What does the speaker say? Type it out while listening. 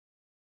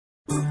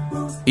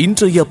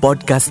இன்றைய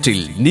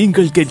பாட்காஸ்டில்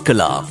நீங்கள்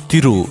கேட்கலாம்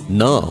திரு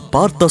ந.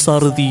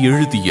 பார்த்தசாரதி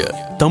எழுதிய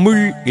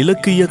தமிழ்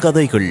இலக்கிய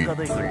கதைகள்.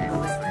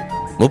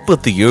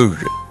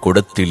 37.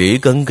 குடத்திலே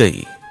கங்கை.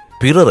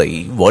 பிறரை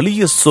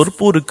வலிய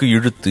சொற்போருக்கு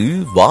இழுத்து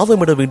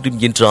வாதமிட வேண்டும்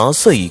என்ற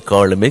ஆசை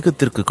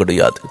காளமேகத்திற்கு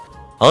கிடையாது.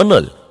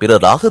 ஆனால்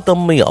பிறராக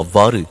தம்மை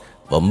அவ்வாறு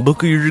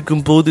வம்புக்கு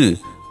இழுக்கும் போது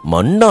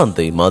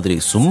மண்ணாந்தை மாதிரி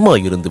சும்மா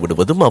இருந்து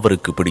விடுவதும்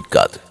அவருக்கு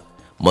பிடிக்காது.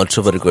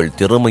 மற்றவர்கள்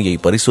திறமையை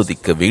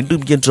பரிசோதிக்க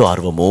வேண்டும் என்ற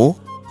ஆர்வமோ,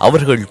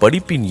 அவர்கள்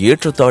படிப்பின்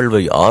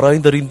ஏற்றத்தாழ்வை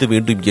ஆராய்ந்தறிந்து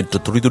வேண்டும் என்ற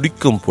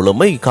துடிதுடிக்கும்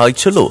புலமை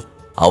காய்ச்சலோ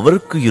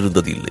அவருக்கு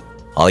இருந்ததில்லை.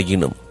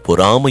 ஆயினும்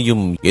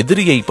பொறாமையும்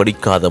எதிரியை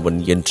படிக்காதவன்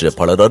என்ற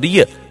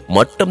பலரறிய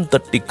மட்டம்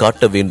தட்டி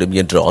காட்ட வேண்டும்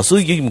என்ற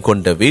அசூயையும்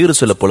கொண்ட வேறு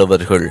சில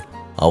புலவர்கள்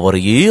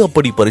அவரையே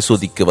அப்படி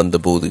பரிசோதிக்க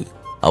வந்தபோது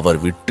அவர்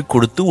விட்டு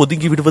கொடுத்து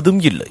ஒதுங்கி விடுவதும்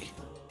இல்லை.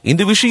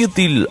 இந்த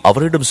விஷயத்தில்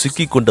அவரிடம்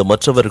சிக்கிக் கொண்ட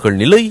மற்றவர்கள்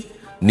நிலை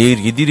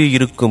நேர் எதிரே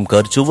இருக்கும்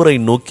கற்சுவரை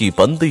நோக்கி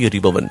பந்து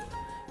எறிபவன்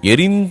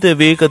எரிந்த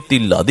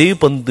வேகத்தில் அதே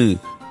பந்து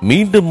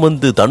மீண்டும்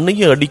வந்து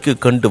தன்னையே அடிக்க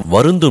கண்டு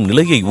வருந்தும்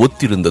நிலையை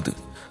ஒத்திருந்தது.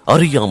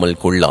 அறியாமல்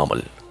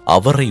கொள்ளாமல்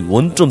அவரை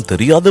ஒன்றும்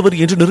தெரியாதவர்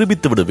என்று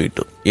நிரூபித்து விட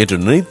வேண்டும் என்று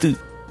நினைத்து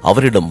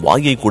அவரிடம்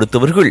வாயை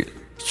கொடுத்தவர்கள்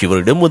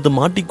இவரிடம் வந்து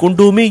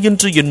மாட்டிக்கொண்டோமே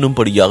என்று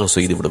எண்ணும்படியாக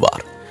செய்து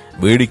விடுவார்.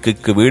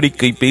 வேடிக்கைக்கு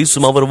வேடிக்கை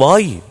பேசும் அவர்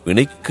வாய்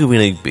வினைக்கு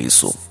வினை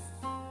பேசும்.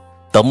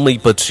 தம்மை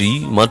பற்றி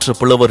மற்ற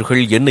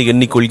புலவர்கள் என்ன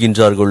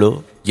எண்ணிக்கொள்கின்றார்களோ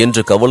என்ற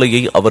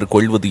கவலையை அவர்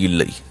கொள்வது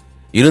இல்லை.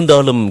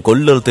 இருந்தாலும்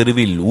கொல்லர்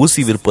தெருவில்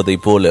ஊசி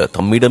விற்பதைப் போல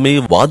தம்மிடமே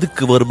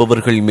வாதுக்கு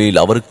வருபவர்கள் மேல்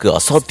அவருக்கு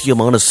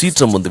அசாத்தியமான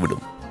சீற்றம்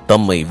வந்துவிடும்.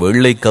 தம்மை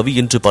வெள்ளை கவி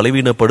என்று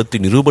பலவீனப்படுத்தி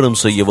நிரூபணம்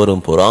செய்ய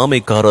வரும்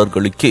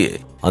பொறாமைக்காரர்களுக்கே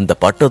அந்த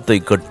பட்டத்தை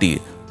கட்டி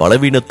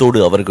பலவீனத்தோடு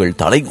அவர்கள்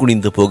தலை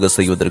குனிந்து போக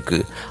செய்வதற்கு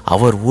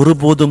அவர்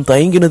ஒருபோதும்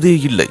தயங்கினதே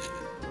இல்லை.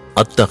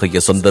 அத்தகைய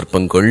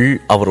சந்தர்ப்பங்கள்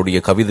அவருடைய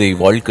கவிதை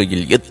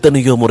வாழ்க்கையில்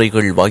எத்தனையோ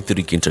முறைகள்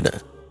வாய்த்திருக்கின்றன.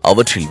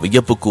 அவற்றில்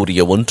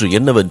வியப்புக்குரிய ஒன்று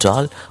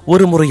என்னவென்றால்,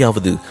 ஒரு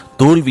முறையாவது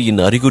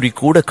தோல்வியின் அறிகுறி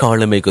கூட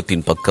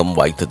காளமேகத்தின் பக்கம்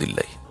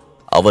வாய்த்ததில்லை.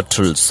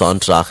 அவற்றுள்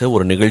சான்றாக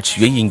ஒரு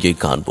நிகழ்ச்சியை இங்கே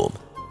காண்போம்.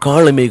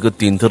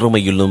 காளமேகத்தின்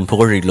திறமையிலும்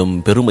புகழிலும்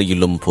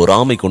பெருமையிலும்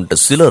பொறாமை கொண்ட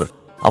சிலர்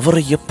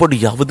அவரை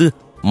எப்படியாவது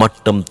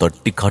மட்டம்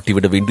தட்டி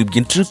காட்டிவிட வேண்டும்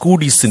என்று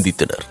கூடி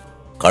சிந்தித்தனர்.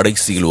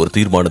 கடைசியில் ஒரு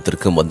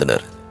தீர்மானத்திற்கும்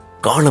வந்தனர்.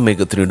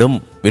 காளமேகத்தினிடம்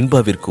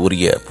வெண்பாவிற்கு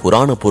உரிய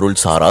புராண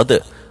பொருள் சாராத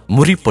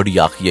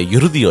முறிப்படியாகிய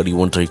இறுதி அடி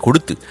ஒன்றை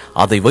கொடுத்து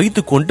அதை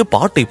வைத்துக் கொண்டு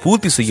பாட்டை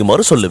பூர்த்தி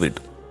செய்யுமாறு சொல்ல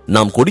வேண்டும்.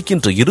 நாம்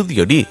கொடுக்கின்ற இறுதி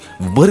அடி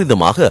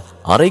விபரீதமாக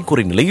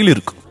அரைக்குறை நிலையில்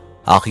இருக்கும்.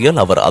 ஆகையால்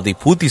அவர் அதை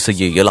பூர்த்தி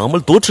செய்ய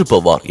இயலாமல் தோற்று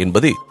போவார்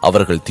என்பதே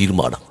அவர்கள்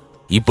தீர்மானம்.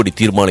 இப்படி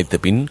தீர்மானித்த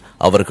பின்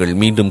அவர்கள்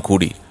மீண்டும்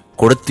கூடி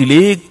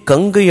குடத்திலே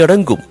கங்கை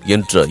அடங்கும்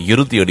என்ற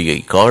இறுதி அடியை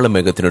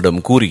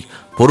காளமேகத்தினிடம் கூறி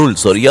பொருள்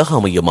சரியாக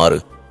அமையுமாறு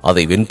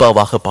அதை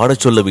வெண்பாவாக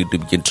பாடச் சொல்ல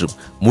வேண்டும் என்றும்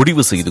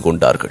முடிவு செய்து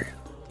கொண்டார்கள்.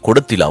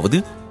 குடத்திலாவது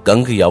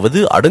கங்கையாவது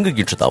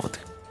அடங்குகின்றதாவது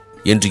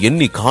என்று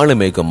எண்ணி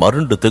காளமேகம்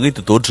மருண்டு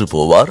திகைத்து தோற்று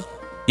போவார்.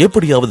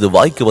 எப்படியாவது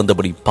வாய்க்கு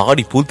வந்தபடி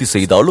பாடி பூர்த்தி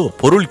செய்தாலோ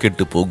பொருள்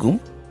கெட்டு போகும்.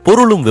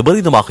 பொருளும்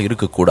விபரீதமாக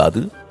இருக்கக்கூடாது.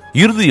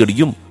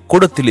 இறுதியடியும்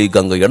குடத்திலே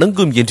கங்கை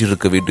அடங்கும்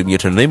என்றிருக்க வேண்டும்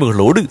என்ற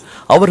நினைவுகளோடு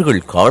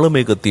அவர்கள்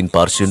காளமேகத்தின்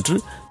பார் சென்று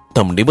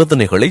தம்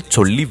நிபந்தனைகளை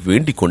சொல்லி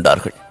வேண்டிக்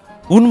கொண்டார்கள்.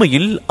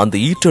 உண்மையில் அந்த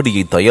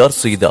ஈற்றடியை தயார்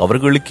செய்த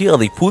அவர்களுக்கே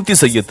அதை பூர்த்தி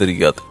செய்ய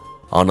தெரியாது.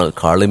 ஆனால்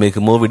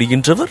காளமேகமோ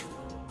விடுகின்றவர்.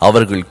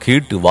 அவர்கள்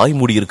கேட்டு வாய்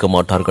மூடியிருக்க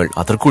மாட்டார்கள்.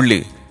 அதற்குள்ளே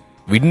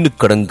விண்ணு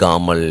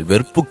கடங்காமல்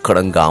வெறுப்பு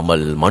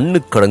கடங்காமல் மண்ணு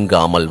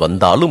கடங்காமல்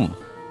வந்தாலும்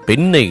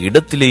பெண்ணை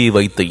இடத்திலே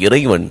வைத்த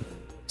இறைவன்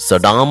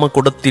சடாம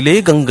குடத்திலே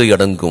கங்கை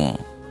அடங்கும்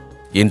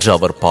என்று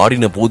அவர்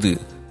பாடின போது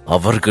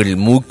அவர்கள்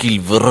மூக்கில்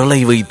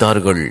விரலை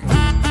வைத்தார்கள்.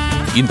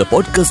 இந்த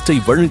பாட்காஸ்டை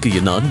வழங்கிய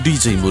நான்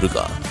டிஜே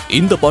முருகா.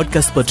 இந்த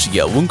பாட்காஸ்ட் பற்றிய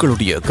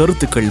உங்களுடைய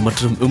கருத்துக்கள்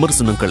மற்றும்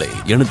விமர்சனங்களை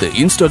எனது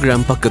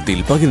இன்ஸ்டாகிராம்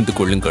பக்கத்தில் பகிர்ந்து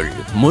கொள்ளுங்கள்.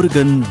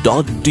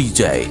 murugan.dj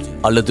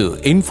அல்லது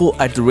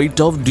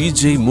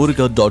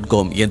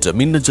info@djmuruga.com என்ற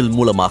மின்னஞ்சல்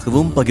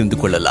மூலமாகவும் பகிர்ந்து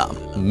கொள்ளலாம்.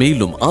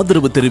 மேலும்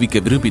ஆதரவு தெரிவிக்க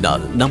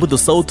விரும்பினால் நமது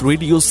சவுத்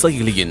ரேடியோ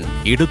செயலியின்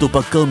இடது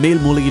பக்க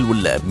மேல் மூலையில்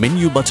உள்ள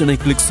மெனு பட்டனை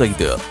கிளிக்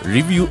செய்து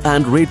ரிவ்யூ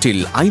அண்ட்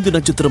ரேட்டில் 5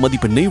 நட்சத்திர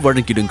மதிப்பெண்ணை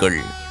வழங்கிடுங்கள்.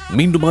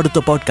 மீண்டும் அடுத்த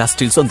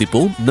பாட்காஸ்டில்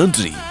சந்திப்போம்.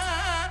 நன்றி.